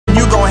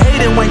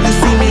it when you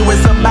see me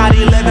with somebody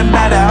living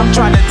better. I'm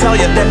trying to tell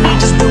you that me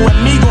just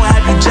doing me gon'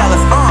 have you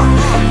jealous.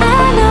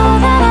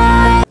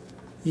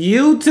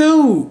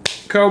 YouTube,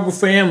 Cobra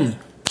family,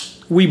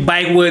 we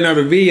back with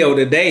another video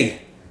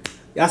today.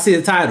 Y'all see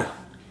the title.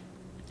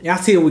 Y'all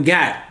see what we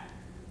got.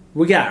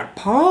 We got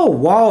Paul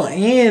Wall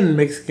and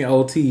Mexican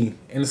OT,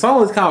 and the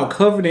song is called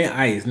 "Covered in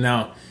Ice."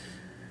 Now,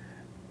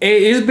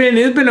 it's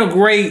been a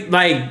great,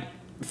 like,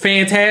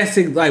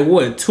 fantastic, like,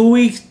 what, 2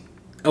 weeks,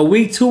 a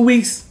week, 2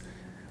 weeks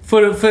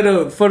for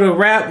the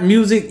rap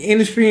music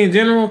industry in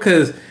general.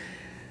 Because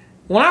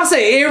when I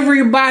say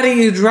everybody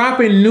is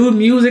dropping new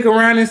music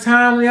around this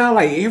time, y'all,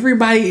 like,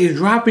 everybody is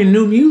dropping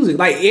new music.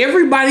 Like,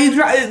 everybody's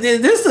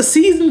this is the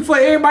season for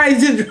everybody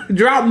to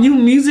drop new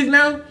music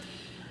now.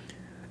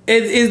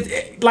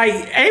 It's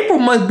like April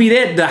must be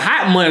the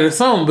hot month or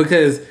something,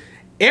 because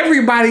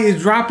everybody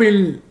is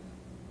dropping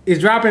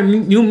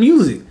new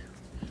music.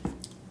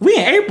 We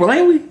in April,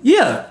 ain't we?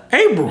 Yeah,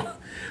 April.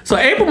 So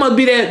April must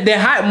be that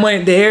hot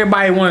month that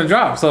everybody want to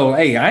drop. So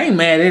hey, I ain't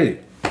mad at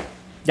it.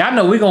 Y'all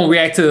know we're gonna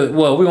react to,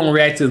 well, we're gonna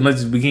react to as much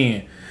as we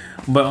can.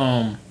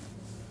 But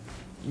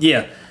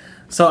yeah.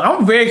 So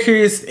I'm very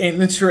curious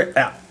and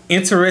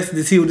interested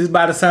to see what this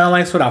about to sound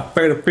like. So without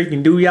further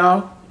freaking do,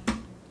 y'all,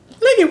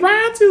 let's get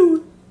right to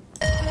it.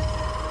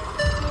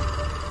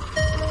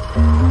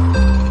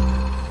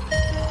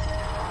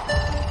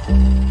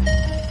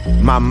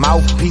 My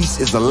mouthpiece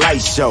is a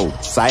light show.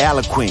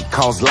 Sialoquent,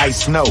 cause light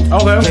snow.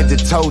 Okay. Head to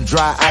toe,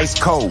 dry, ice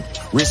cold.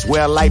 Wrist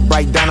well, light,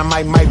 bright,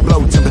 dynamite might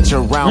blow. Temperature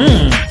around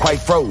me, quite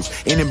froze.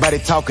 Anybody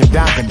talking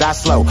down can die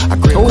slow. I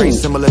grip great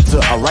similar to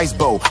a rice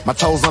bowl. My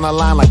toes on the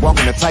line like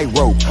walking a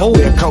tightrope.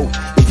 Wear a coat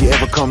if you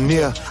ever come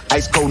near.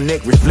 Ice cold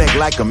neck reflect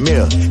like a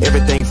mirror.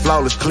 Everything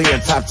flawless, clear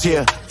and top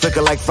tier.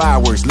 Flicker like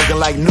fireworks, looking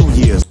like New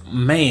Year's.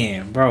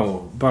 Man,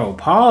 bro,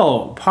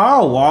 Paul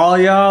Wall,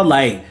 y'all,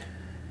 like,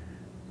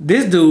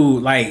 this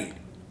dude, like,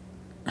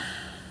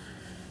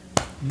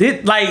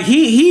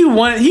 he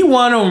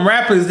one of them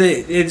rappers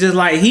that it just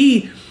like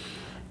it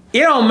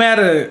don't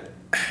matter.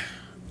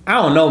 I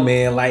don't know,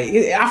 man. Like,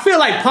 I feel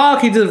like Paul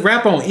can just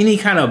rap on any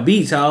kind of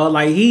beat, y'all.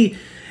 Like, he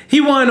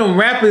one of them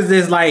rappers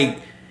that's like,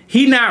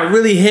 he not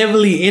really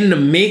heavily in the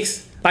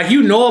mix. Like,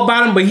 you know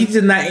about him, but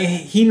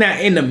he not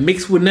in the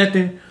mix with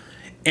nothing.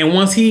 And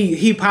once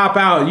he pop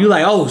out, you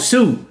like, oh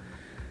shoot,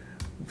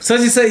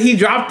 such and such, he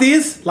dropped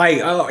this. Like,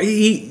 I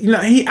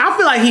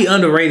feel like he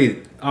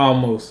underrated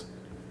almost.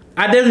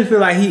 I definitely feel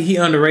like he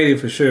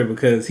underrated for sure,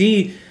 because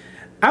I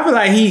feel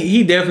like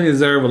he definitely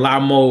deserves a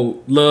lot more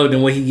love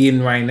than what he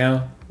getting right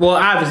now. Well,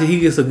 obviously he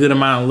gets a good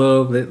amount of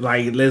love,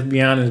 like, let's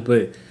be honest,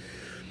 but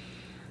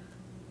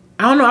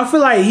I don't know. I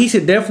feel like he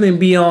should definitely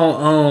be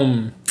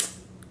on.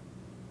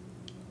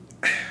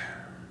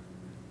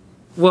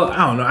 Well,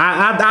 I don't know.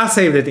 I'll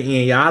save it at the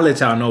end, y'all. I'll let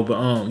y'all know,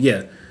 but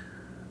yeah,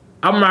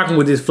 I'm rocking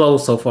with this flow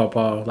so far,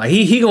 Paul. Like,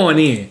 he going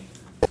in.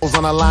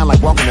 On the line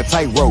like walking a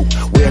tightrope.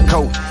 Wear a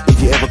coat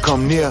if you ever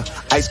come near.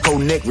 Ice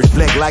cold neck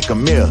reflect like a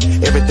mirror.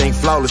 Everything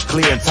flawless,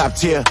 clear and top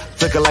tier.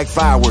 Flicker like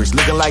fireworks,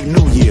 looking like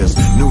New Year's.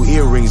 New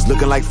earrings,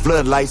 looking like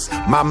floodlights.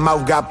 My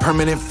mouth got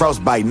permanent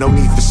frostbite. No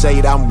need for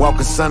shade, I'm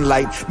walking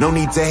sunlight. No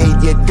need to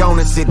hate, yet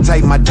gonna sit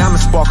tight. My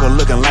diamond sparkle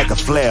looking like a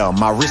flare.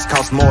 My wrist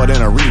costs more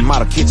than a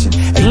remodel kitchen.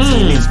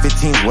 18-inch,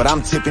 15's what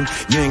I'm tipping.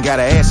 You ain't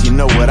gotta ask, you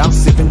know what I'm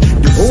sipping.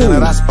 Center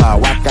that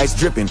spot, whack ice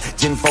dripping.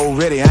 Gin fold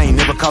ready, I ain't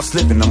never caught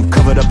slipping. I'm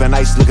covered up in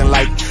ice, looking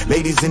like,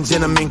 ladies and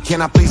gentlemen,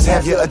 can I please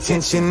have your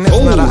attention?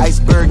 That's not an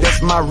iceberg,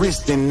 that's my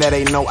wrist, and that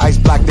ain't no ice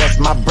block, that's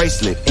my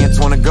bracelet.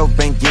 Antoine go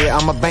bank, yeah,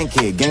 I'm a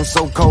bankhead. Game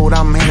so cold,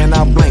 I'm handing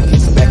out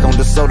blankets. Back on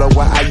the soda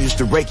where I used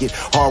to rake it.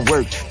 Hard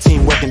work,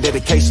 teamwork and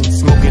dedication.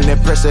 Smoking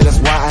that pressure, that's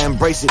why I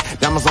embrace it.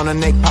 Diamonds on the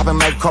neck, popping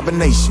like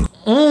carbonation.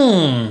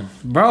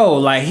 Bro,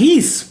 like,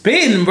 he's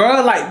spitting,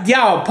 bro. Like,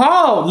 y'all,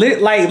 Paul,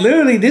 like,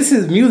 literally, this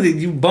is music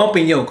you bump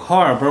in your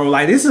car, bro.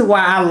 Like, this is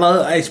why I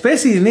love,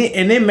 especially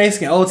in that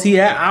Mexican OT.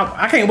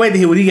 I can't wait to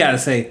hear what he got to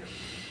say.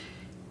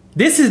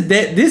 This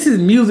is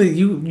music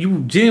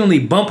you genuinely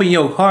bump in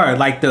your car.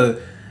 Like, y'all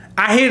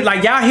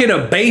hear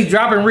the bass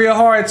dropping real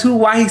hard too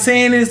while he's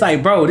saying this.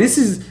 Like, bro, this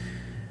is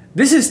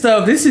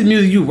stuff. This is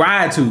music you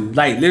ride to.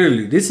 Like,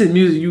 literally, this is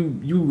music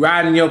you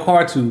ride in your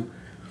car to.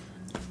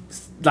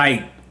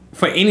 Like,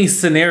 for any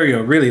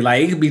scenario, really.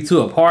 Like, it could be to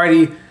a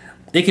party,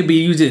 it could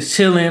be you just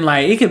chilling.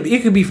 Like, it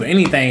could be for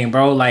anything,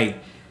 bro. Like,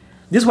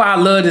 this is why I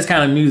love this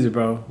kind of music,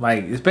 bro.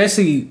 Like,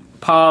 especially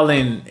Paul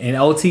and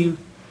OT.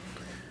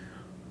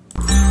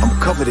 I'm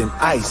covered in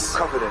ice.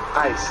 Covered in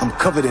ice. I'm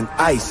covered in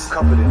ice.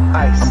 Covered in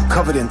ice. I'm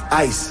covered in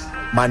ice.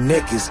 My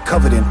neck is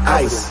covered in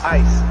ice.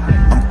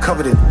 I'm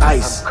covered in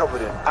ice. I'm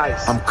covered in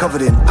ice. I'm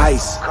covered in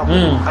ice.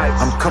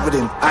 I'm covered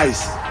in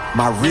ice.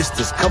 My wrist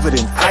is covered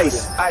in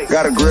ice.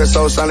 Got a grill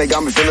so shiny,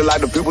 got me feeling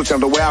like the people champ.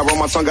 The way I roll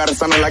my tongue got it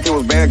sounding like it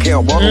was band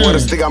camp. Walking with a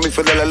stick, got me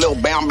feeling a little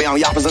bam bam.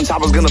 Yappers and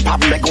choppers gonna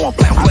pop and they going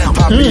blam blam.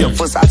 Pop me a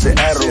fuss out your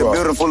Adderall.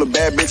 Building full of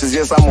bad bitches,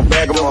 yes I'm a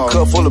bag of them.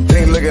 Cup full of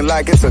pink, looking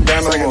like it's a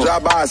dynamo. Take a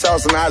drive by his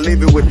house and I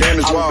leave it with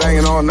damage. I'm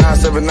banging on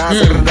 979,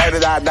 say the day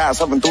that I die.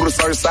 Something through the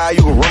certain side,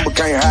 you can run but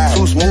can't hide.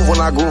 Too smooth when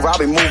I groove, I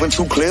be moving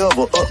too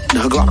clever.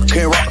 The Glock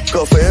can't rock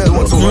up forever.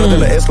 Doing 200 in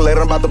the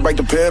escalator, I'm about to break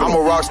the pedal. I'm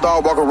a rock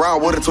star, walk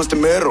around with a twisted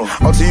middle.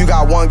 Until you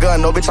got one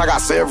gun, no bitch, I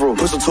got several.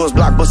 Push her to his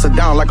block, bust her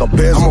down like a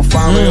bezel. I'ma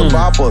find me a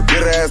bopper,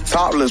 get her ass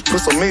topless. Put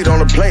some meat on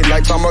the plate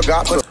like Tom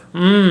got.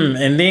 And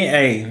then,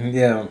 hey,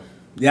 yeah.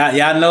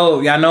 Y'all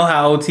know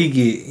how OT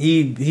get.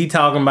 He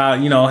talking about,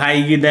 you know, how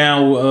you get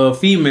down with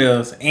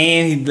females,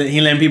 and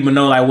he letting people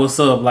know like what's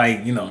up,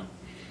 like, you know,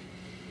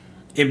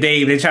 if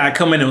they try to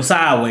come in them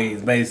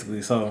sideways,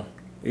 basically. So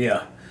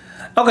yeah,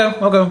 okay.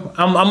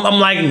 I'm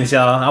liking this,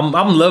 y'all.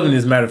 I'm loving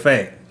this. Matter of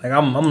fact, like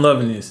I'm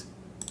loving this.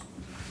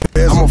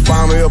 I'ma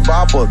find me a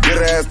bopper, get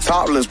her ass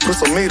topless. Put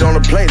some meat on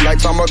the plate like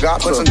Tom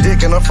got. Put some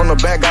dick in her from the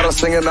back, got her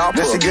singing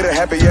opera. Then she get her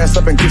happy ass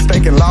up and keep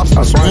steaking lobster.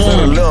 I swing to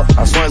the left,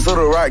 I swing to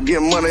the right,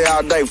 getting money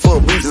all day,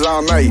 full beaches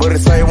all night. But it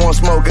say one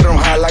smoke, get them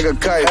high like a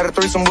kite. Had a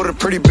threesome with a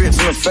pretty bitch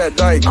and a fat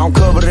dyke. I'm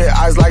covered in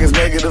ice like it's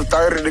negative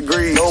 30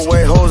 degrees. No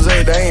way,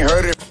 Jose, they ain't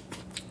heard it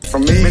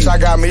from me. Bitch, I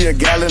got me a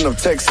gallon of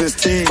Texas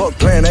tea. Fuck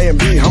playing A and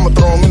B, I'ma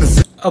throw them in the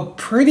sea. A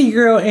pretty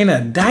girl in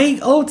a dyke,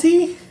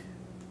 OT?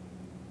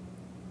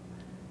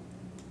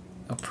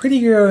 A pretty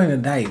girl in a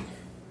dyke.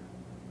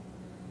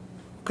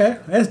 Okay,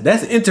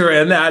 that's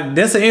interesting. Now,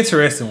 that's an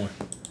interesting one.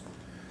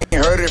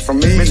 Ain't heard it from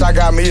me. Bitch, I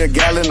got me a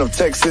gallon of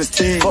Texas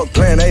tea. Fuck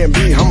playing A and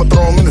B, I'ma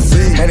throw them in the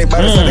sea.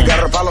 Anybody say they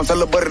got a problem,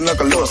 tell a buddy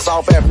knuckle. Little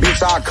soft ass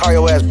bitch, I'll call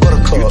your ass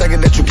buttercup. You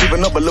thinking that you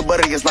keeping up, but little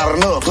buddy, it's not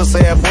enough. Pussy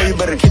ass boy, you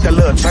better keep that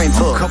little chain tucked.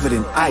 I'm covered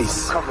in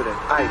ice.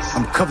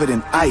 I'm covered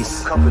in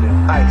ice.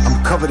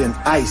 I'm covered in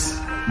ice.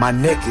 My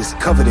neck is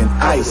covered in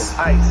ice.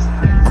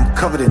 I'm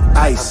covered in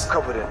ice.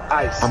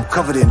 I'm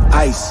covered in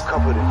ice.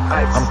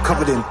 I'm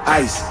covered in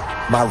ice.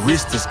 My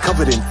wrist is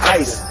covered in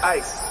ice.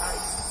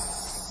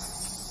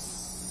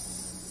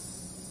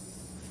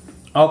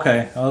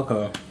 Okay.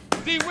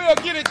 D will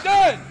get it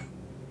done.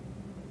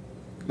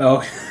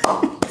 Oh.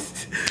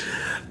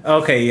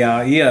 Okay,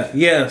 y'all.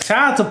 Yeah.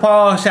 Shout out to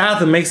Paul. Shout out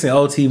to Mixing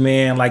OT,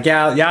 man. Like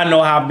y'all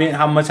know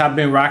how much I've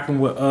been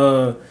rocking with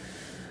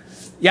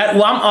yeah,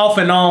 well, I'm off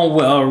and on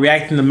with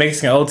reacting to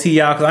Mexican OT,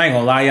 y'all, because I ain't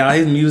gonna lie, y'all,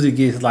 his music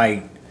is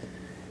like,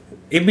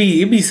 it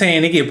be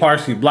saying it get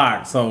partially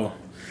blocked. So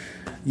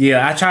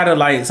yeah, I try to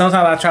like,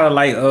 sometimes I try to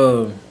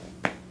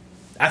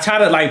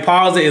like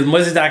pause it as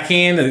much as I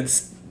can to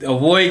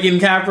avoid getting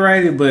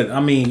copyrighted. But I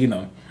mean, you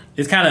know,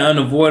 it's kind of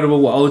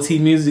unavoidable with OT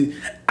music.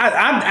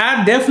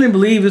 I definitely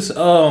believe it's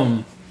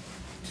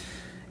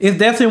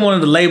definitely one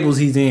of the labels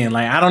he's in.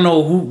 Like, I don't know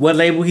what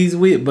label he's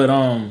with, but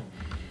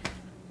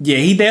yeah,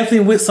 he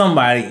definitely with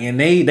somebody, and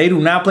they do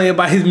not play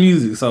about his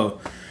music. So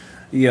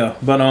yeah,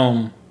 but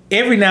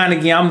every now and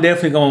again, I'm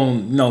definitely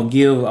gonna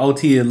give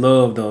OT a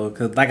love though,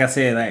 cause like I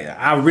said,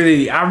 I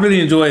really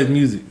enjoy his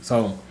music.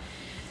 So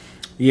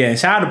yeah,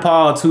 shout out to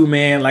Paul too,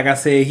 man. Like I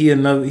said, he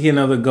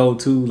another go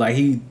to. Like,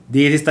 he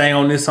did his thing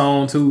on this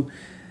song too.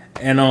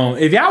 And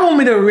if y'all want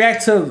me to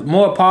react to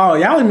more Paul,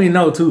 y'all let me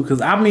know too,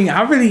 cause I mean,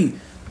 I really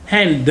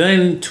hadn't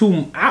done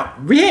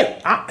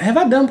have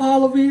I done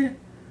Paul over here?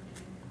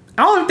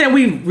 I don't think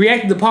we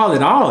reacted to Paul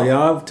at all,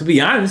 y'all, to be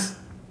honest.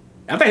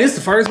 I think this is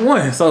the first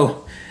one.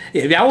 So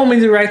if y'all want me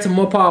to react to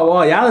more Paul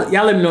Wall, y'all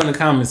let me know in the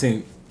comments,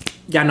 and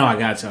y'all know I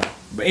got y'all.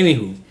 But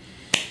anywho,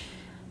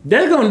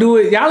 that's gonna do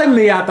it. Y'all let me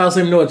know y'all thoughts,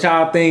 let me know what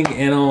y'all think.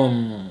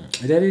 And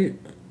is that it?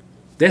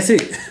 That's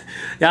it.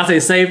 Y'all stay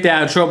safe, stay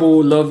out of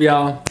trouble. Love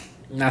y'all.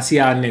 And I'll see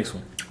y'all next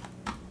one.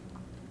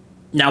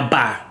 Now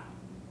bye.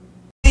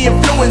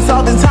 Influence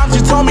all the times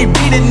you told me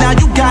beat it, now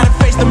you gotta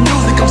face the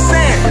music I'm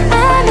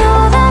saying.